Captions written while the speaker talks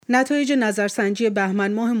نتایج نظرسنجی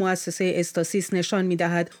بهمن ماه موسسه استاسیس نشان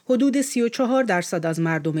می‌دهد حدود 34% از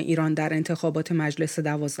مردم ایران در انتخابات مجلس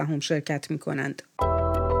 12 شرکت می‌کنند.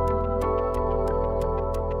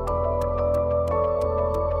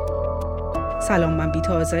 سلام، من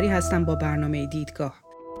بیتا آذری هستم با برنامه دیدگاه.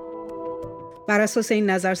 بر اساس این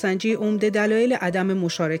نظرسنجی عمده دلایل عدم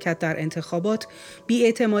مشارکت در انتخابات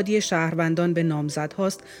اعتمادی شهروندان به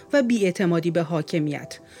نامزدهاست و اعتمادی به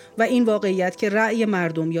حاکمیت و این واقعیت که رأی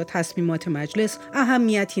مردم یا تصمیمات مجلس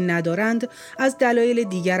اهمیتی ندارند از دلایل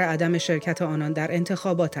دیگر عدم شرکت آنان در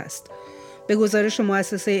انتخابات است. به گزارش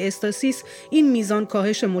موسسه استاسیس، این میزان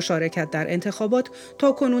کاهش مشارکت در انتخابات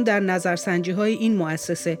تا کنون در نظرسنجی‌های این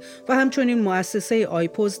موسسه و همچنین موسسه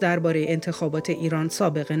آیپوز درباره انتخابات ایران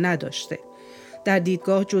سابقه نداشته. در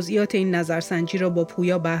دیدگاه جزئیات این نظرسنجی را با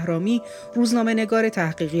پویا بهرامی، روزنامه‌نگار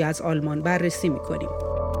تحقیقی از آلمان بررسی می‌کنیم.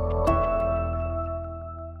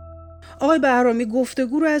 آقای بهرامی،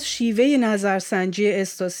 گفتگو رو از شیوه نظرسنجی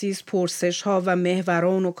استاسیس، پرسش‌ها و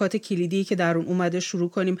محورها و نکات کلیدی که در اون اومده شروع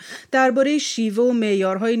کنیم. درباره شیوه و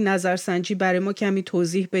معیارهای نظرسنجی برای ما کمی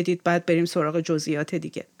توضیح بدید، بعد بریم سراغ جزئیات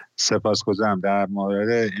دیگه. سپاسگزارم. در مورد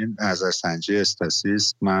این نظرسنجی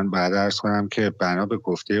استاسیس من باید عرض کنم که بنا به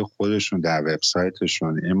گفته خودشون در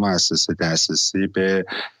وبسایتشون این مؤسسه دسترسی به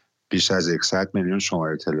بیش از 100 میلیون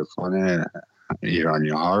شماره تلفن ایرانی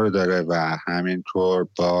ها رو داره و همینطور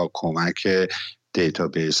با کمک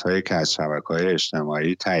دیتابیس هایی که از شبکه‌های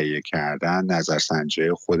اجتماعی تهیه کردن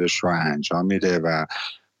نظرسنجی خودش رو انجام میده و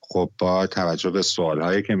خب با توجه به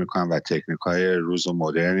سوال‌هایی که میکنن و تکنیک‌های روز و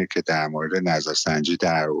مدرنی که در مورد نظرسنجی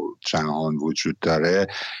در جهان وجود داره،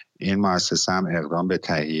 این مؤسسه هم اقدام به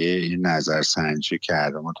تهیه این نظرسنجی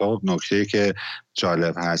کرده. نکته‌ای که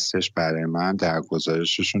جالب هستش برای من در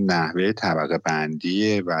گزارششون نحوه طبقه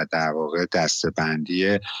بندی و در واقع دسته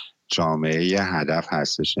بندی جامعه هدف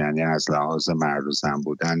هستش، یعنی از لحاظ مرد و زن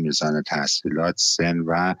بودن، میزان تحصیلات، سن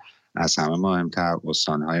و از همه مهمتر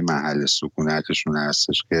استانهای محل سکونتشون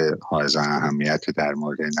هستش که حائز اهمیت در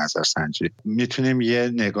مورد نظرسنجی. میتونیم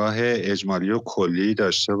یه نگاه اجمالی و کلی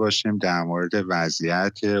داشته باشیم در مورد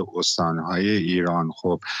وضعیت استانهای ایران.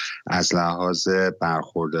 خب از لحاظ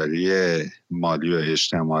برخورداری مالی و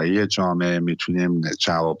اجتماعی جامعه میتونیم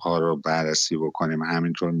جوابها رو بررسی بکنیم،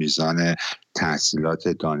 همینطور میزان تحصیلات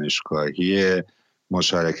دانشگاهی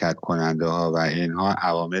مشارکت کننده ها و اینها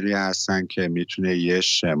عواملی هستن که میتونه یه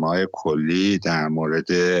شمای کلی در مورد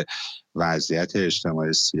وضعیت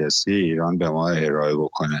اجتماعی سیاسی ایران به ما ارائه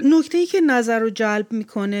بکنه. نکته‌ای که نظر رو جلب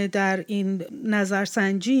میکنه در این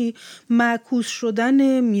نظرسنجی معکوس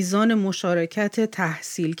شدن میزان مشارکت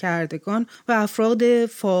تحصیل کردگان و افراد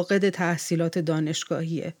فاقد تحصیلات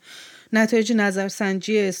دانشگاهیه. نتایج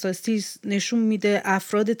نظرسنجی استاسیس نشون میده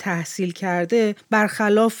افراد تحصیل کرده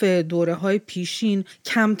برخلاف دوره‌های پیشین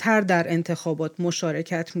کمتر در انتخابات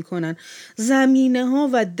مشارکت میکنن. زمینه‌ها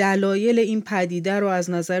و دلایل این پدیده رو از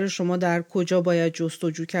نظر شما در کجا باید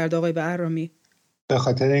جستجو کرد آقای بهرامی؟ به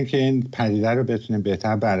خاطر اینکه این پدیده رو بتونیم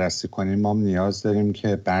بهتر بررسی کنیم ما نیاز داریم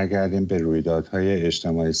که برگردیم به رویدادهای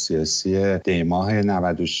اجتماعی سیاسی دی‌ماه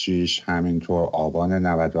 96، همینطور آبان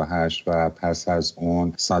 98 و پس از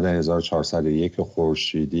اون سال 1401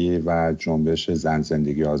 خورشیدی و جنبش زن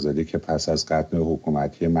زندگی آزادی که پس از قتل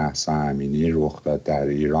حکومتی مهسا امینی رخ داد در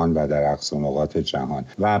ایران و در اقصی نقاط جهان.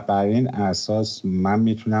 و بر این اساس من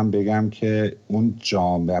میتونم بگم که اون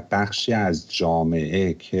جامعه، بخشی از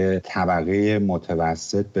جامعه که طبقه متوسط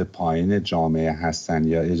به پایین جامعه هستن،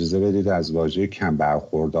 یا اجازه بدید از واژه کم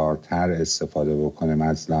برخوردارتر استفاده بکنیم،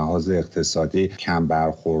 از لحاظ اقتصادی کم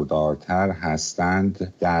برخوردارتر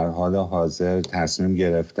هستند، در حال حاضر تصمیم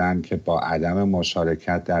گرفتن که با عدم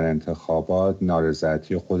مشارکت در انتخابات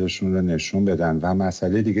نارضایتی خودشون رو نشون بدن. و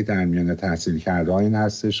مسئله دیگه در میان تحصیل کرده این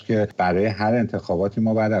هستش که برای هر انتخاباتی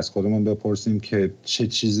ما باید از خودمون بپرسیم که چه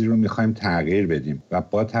چیزی رو میخوایم تغییر بدیم و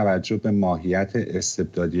با توجه به ماهیت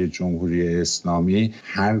استبدادی جمهوری اسلامی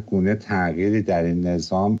هر گونه تغییری در این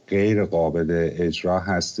نظام غیر قابل اجرا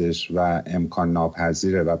هستش و امکان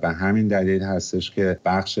ناپذیره و به همین دلیل هستش که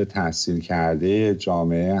بخش تحصیل کرده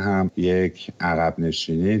جامعه هم یک عقب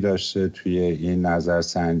نشینی داشته توی این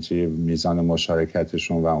نظرسنجی میزان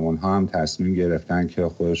مشارکتشون و اونها هم تصمیم گرفتن که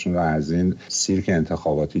خودشون رو از این سیرک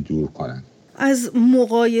انتخاباتی دور کنن. از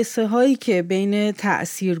مقایسه هایی که بین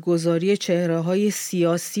تأثیرگذاری چهره های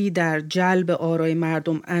سیاسی در جلب آرای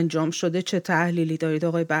مردم انجام شده چه تحلیلی دارید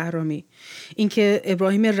آقای بهرامی؟ اینکه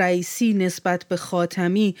ابراهیم رئیسی نسبت به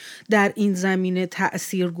خاتمی در این زمینه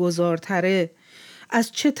تأثیرگذارتره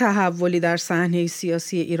از چه تحولی در صحنه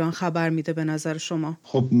سیاسی ایران خبر میده به نظر شما؟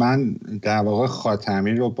 خب من در واقع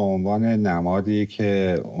خاتمی رو به عنوان نمادی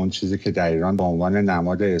که اون چیزی که در ایران به عنوان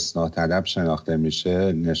نماد اصلاح طلب شناخته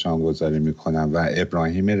میشه نشان گذاری میکنم و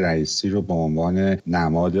ابراهیم رئیسی رو به عنوان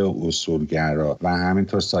نماد اصولگرا و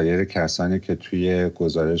همینطور سایر کسانی که توی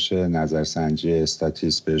گزارش نظرسنجی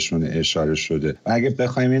استاسیس بهشون اشاره شده. و اگه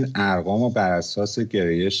بخوایم این ارقام رو بر اساس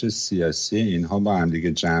گرایش سیاسی اینها با هم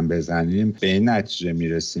دیگه جمع بزنیم به این نتیجه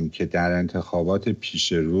میرسیم که در انتخابات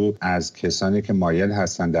پیش رو از کسانی که مایل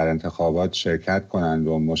هستن در انتخابات شرکت کنند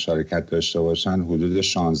و مشارکت داشته باشن حدود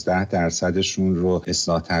 16% رو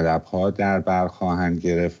اصلاح طلب‌ها در بر خواهند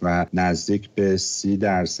گرفت و نزدیک به 30%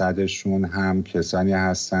 هم کسانی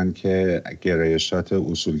هستند که گرایشات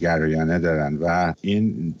اصولگرایانه دارن و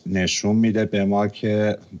این نشون میده به ما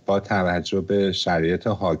که با توجه به شرایط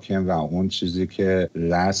حاکم و اون چیزی که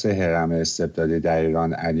رأس هرم استبدادی در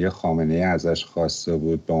ایران علی خامنه‌ای ازش خواسته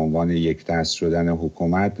بود به عنوان یک دست شدن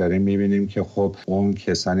حکومت داریم میبینیم که خب اون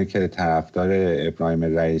کسانی که طرفدار ابراهیم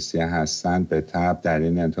رئیسی هستند به تبع در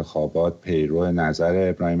این انتخابات پیرو نظر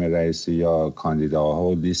ابراهیم رئیسی یا کاندیداها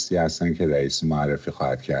و لیستی هستند که رئیسی معرفی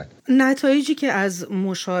خواهد کرد. نتایجی که از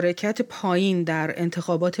مشارکت پایین در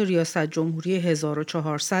انتخابات ریاست جمهوری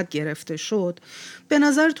 1400 گرفته شد به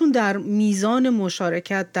نظرتون در میزان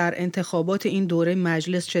مشارکت در انتخابات این دوره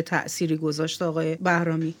مجلس چه تأثیری گذاشت آقای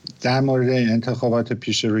بهرامی؟ در مورد انتخابات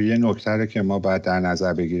پیش رو یه نکته که ما باید در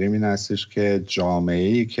نظر بگیریم این هستش که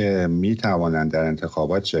جامعه‌ای که میتوانند در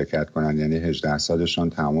انتخابات شرکت کنند یعنی 18 سالشون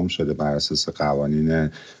تمام شده بر اساس قوانین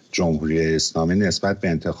جمهوری اسلامی نسبت به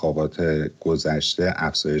انتخابات گذشته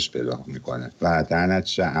افزایش پیدا میکنه و در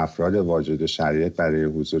نتیجه افراد واجد شرایط برای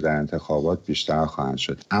حضور در انتخابات بیشتر خواهند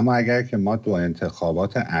شد. اما اگر که ما دو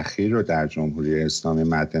انتخابات اخیر رو در جمهوری اسلامی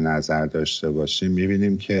مد نظر داشته باشیم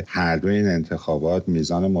میبینیم که هر دو این انتخابات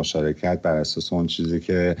میزان مشارکت بر اساس اون چیزی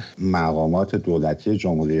که مقامات دولتی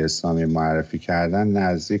جمهوری اسلامی معرفی کردن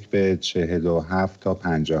نزدیک به 47 تا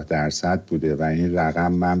 50% بوده و این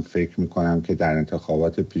رقم من فکر میکنم که در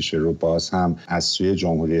انتخابات پیش رو باز هم از سوی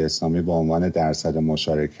جمهوری اسلامی به عنوان درصد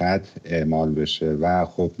مشارکت اعمال بشه و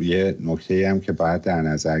خب یه نکته هم که باید در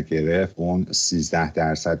نظر گرفت اون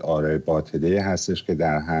 13% آرای باطله هستش که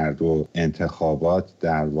در هر دو انتخابات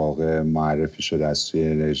در واقع معرفی شده از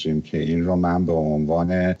سوی رژیم که این رو من به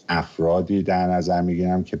عنوان افرادی در نظر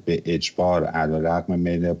میگیرم که به اجبار علیرغم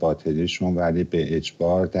میل باطلیشون ولی به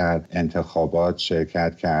اجبار در انتخابات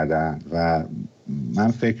شرکت کردن و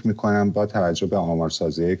من فکر میکنم با توجه به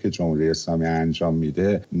آمارسازی که جمهوری اسلامی انجام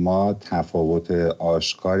میده ما تفاوت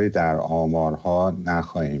آشکاری در آمارها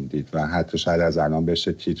نخواهیم دید و حتی شاید از الان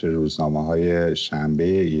بشه تیتر روزنامه‌های شنبه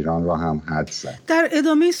ایران رو هم حدس زد. در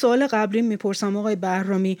ادامه سوال قبلی میپرسم آقای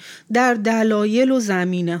بهرامی در دلایل و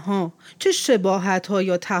زمینه‌ها چه شباهت‌ها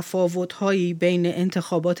یا تفاوت‌هایی بین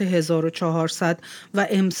انتخابات 1400 و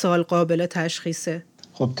امسال قابل تشخیصه؟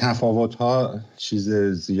 خب تفاوت‌ها چیز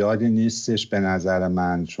زیادی نیستش به نظر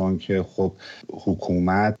من چون که خب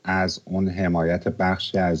حکومت از اون حمایت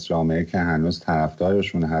بخشی از جامعه که هنوز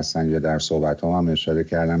طرفدارشون هستن یا در صحبت‌ها هم اشاره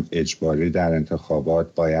کردم اجباری در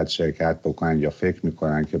انتخابات باید شرکت بکنن یا فکر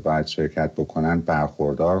میکنن که باید شرکت بکنن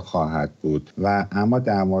برخوردار خواهد بود و اما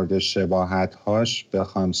در مورد شباهت‌هاش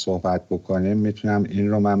بخوام صحبت بکنیم میتونم این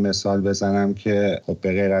رو من مثال بزنم که خب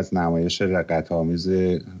به غیر از نمایش رقت‌آمیز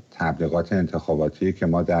تبلیغات انتخاباتی که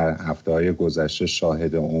ما در هفته‌های گذشته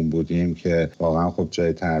شاهد اون بودیم که واقعا خب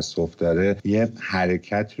جای تأسف داره یه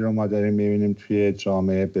حرکتی رو ما داریم می‌بینیم توی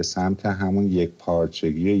جامعه به سمت همون یک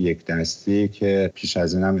پارچگی و یک دستی که پیش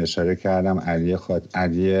از اینم اشاره کردم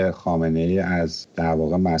علی خامنه‌ای از در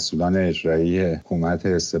واقع مسئولان اجرایی حکومت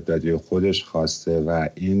استبدادی خودش خواسته و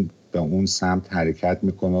این به اون سمت حرکت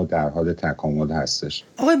میکنه و در حال تکامل هستش.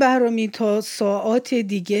 آقای بهرامی تا ساعات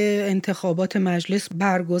دیگه انتخابات مجلس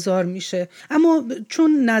برگزار میشه اما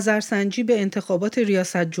چون نظرسنجی به انتخابات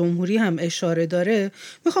ریاست جمهوری هم اشاره داره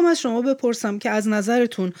میخوام از شما بپرسم که از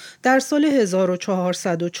نظرتون در سال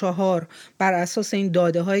 1404 بر اساس این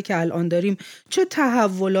داده هایی که الان داریم چه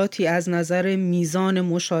تحولاتی از نظر میزان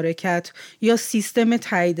مشارکت یا سیستم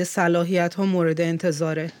تایید صلاحیت ها مورد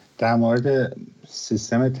انتظاره؟ در مورد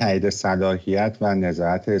سیستم تایید صلاحیت و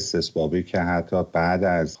نظارت استثبابی که حتی بعد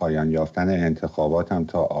از پایان یافتن انتخابات هم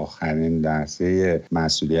تا آخرین لحظه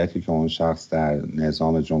مسئولیتی که اون شخص در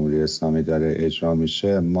نظام جمهوری اسلامی داره اجرا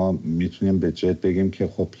میشه ما میتونیم به جد بگیم که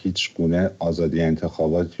خب هیچ گونه آزادی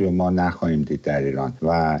انتخاباتی رو ما نخواهیم دید در ایران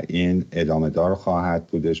و این ادامه دار خواهد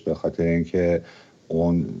بودش به خاطر اینکه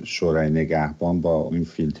اون شورای نگهبان با این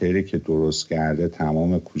فیلتری که درست کرده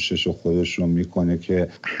تمام کوشش خودش رو میکنه که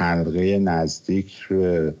حلقه نزدیک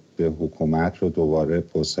رو به حکومت رو دوباره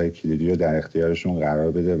پست‌های کلیدی رو در اختیارشون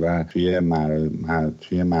قرار بده و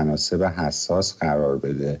توی مناصب حساس قرار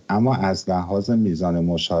بده. اما از لحاظ میزان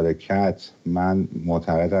مشارکت من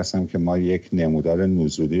معتقد هستم که ما یک نمودار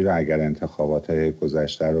نزولی رو اگر انتخابات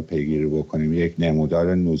گذشته رو پیگیری بکنیم، یک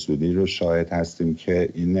نمودار نزولی رو شاهد هستیم که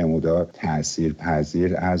این نمودار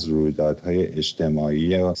تأثیرپذیر از رویدادهای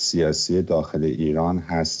اجتماعی و سیاسی داخل ایران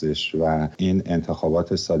هستش و این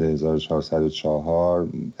انتخابات سال 1404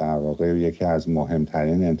 در واقع یکی از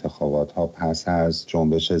مهمترین انتخابات ها پس از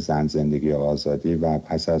جنبش زن زندگی آزادی و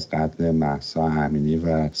پس از قتل مهسا امینی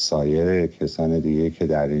و سایر کسان دیگه که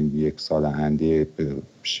در این یک سال اندی به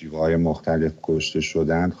شیوه‌های مختلف کشته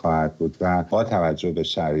شدند خواهد بود و با توجه به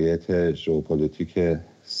شرایط ژئوپلیتیک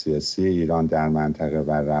سیاسی ایران در منطقه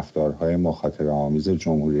و رفتارهای مخاطره‌آمیز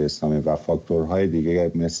جمهوری اسلامی و فاکتورهای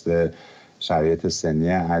دیگه مثل شرایط سنی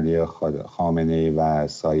علی خامنه‌ای و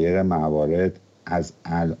سایر موارد از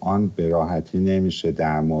الان به راحتی نمیشه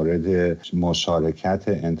در مورد مشارکت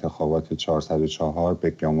انتخابات 404 به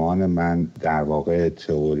گمان من در واقع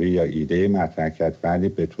تئوری یا ایده مطرح کرد، ولی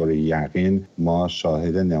به طور یقین ما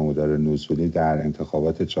شاهد نمودار نزولی در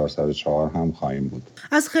انتخابات 404 هم خواهیم بود.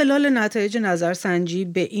 از خلال نتایج نظرسنجی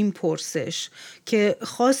به این پرسش که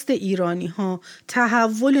خواست ایرانی ها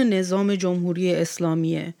تحول نظام جمهوری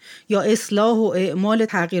اسلامیه یا اصلاح و اعمال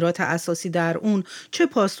تغییرات اساسی در اون، چه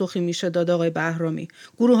پاسخی میشه داد آقای بهرامی؟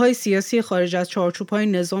 گروه‌های سیاسی خارج از چارچوب‌های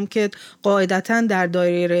نظام که قاعدتاً در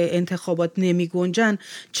دایره انتخابات نمی‌گنجن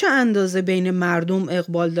چه اندازه بین مردم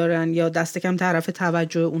اقبال دارن یا دست کم طرف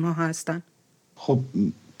توجه اونها هستن؟ خب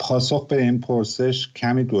پاسخ به این پرسش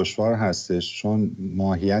کمی دشوار هستش، چون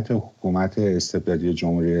ماهیت حکومت استبدادی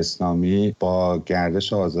جمهوری اسلامی با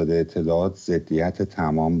گردش آزاد اطلاعات ضدیت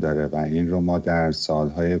تمام داره و این رو ما در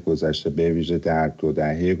سالهای گذشته به ویژه در 2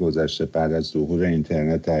 دهه گذشته بعد از ظهور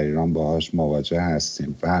اینترنت در ایران باهاش مواجه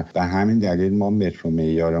هستیم و به همین دلیل ما متر و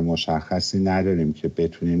معیار مشخصی نداریم که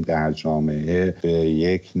بتونیم در جامعه به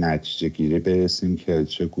یک نتیجه گیری برسیم که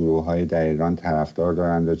چه گروه‌هایی در ایران طرفدار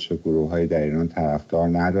دارند و چه گروه‌هایی در ایران طرفدار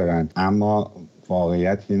ندارند. اما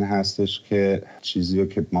واقعیت این هستش که چیزی رو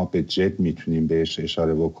که ما به جد میتونیم بهش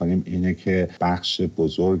اشاره بکنیم اینه که بخش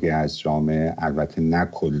بزرگی از جامعه، البته نه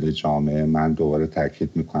کل جامعه، من دوباره تاکید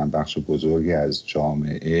میکنم بخش بزرگی از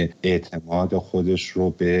جامعه اعتماد خودش رو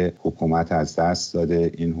به حکومت از دست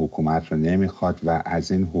داده، این حکومت رو نمیخواد و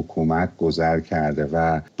از این حکومت گذر کرده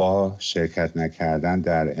و با شرکت نکردن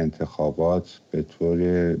در انتخابات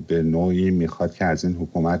به نوعی میخواد که از این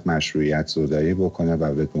حکومت مشروعیت زدایی بکنه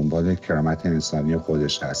و به دنبال کرامت انسانی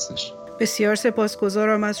خودش هستش. بسیار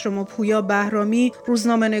سپاسگزارم از شما پویا بهرامی،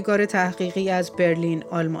 روزنامه‌نگار تحقیقی از برلین،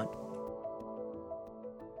 آلمان.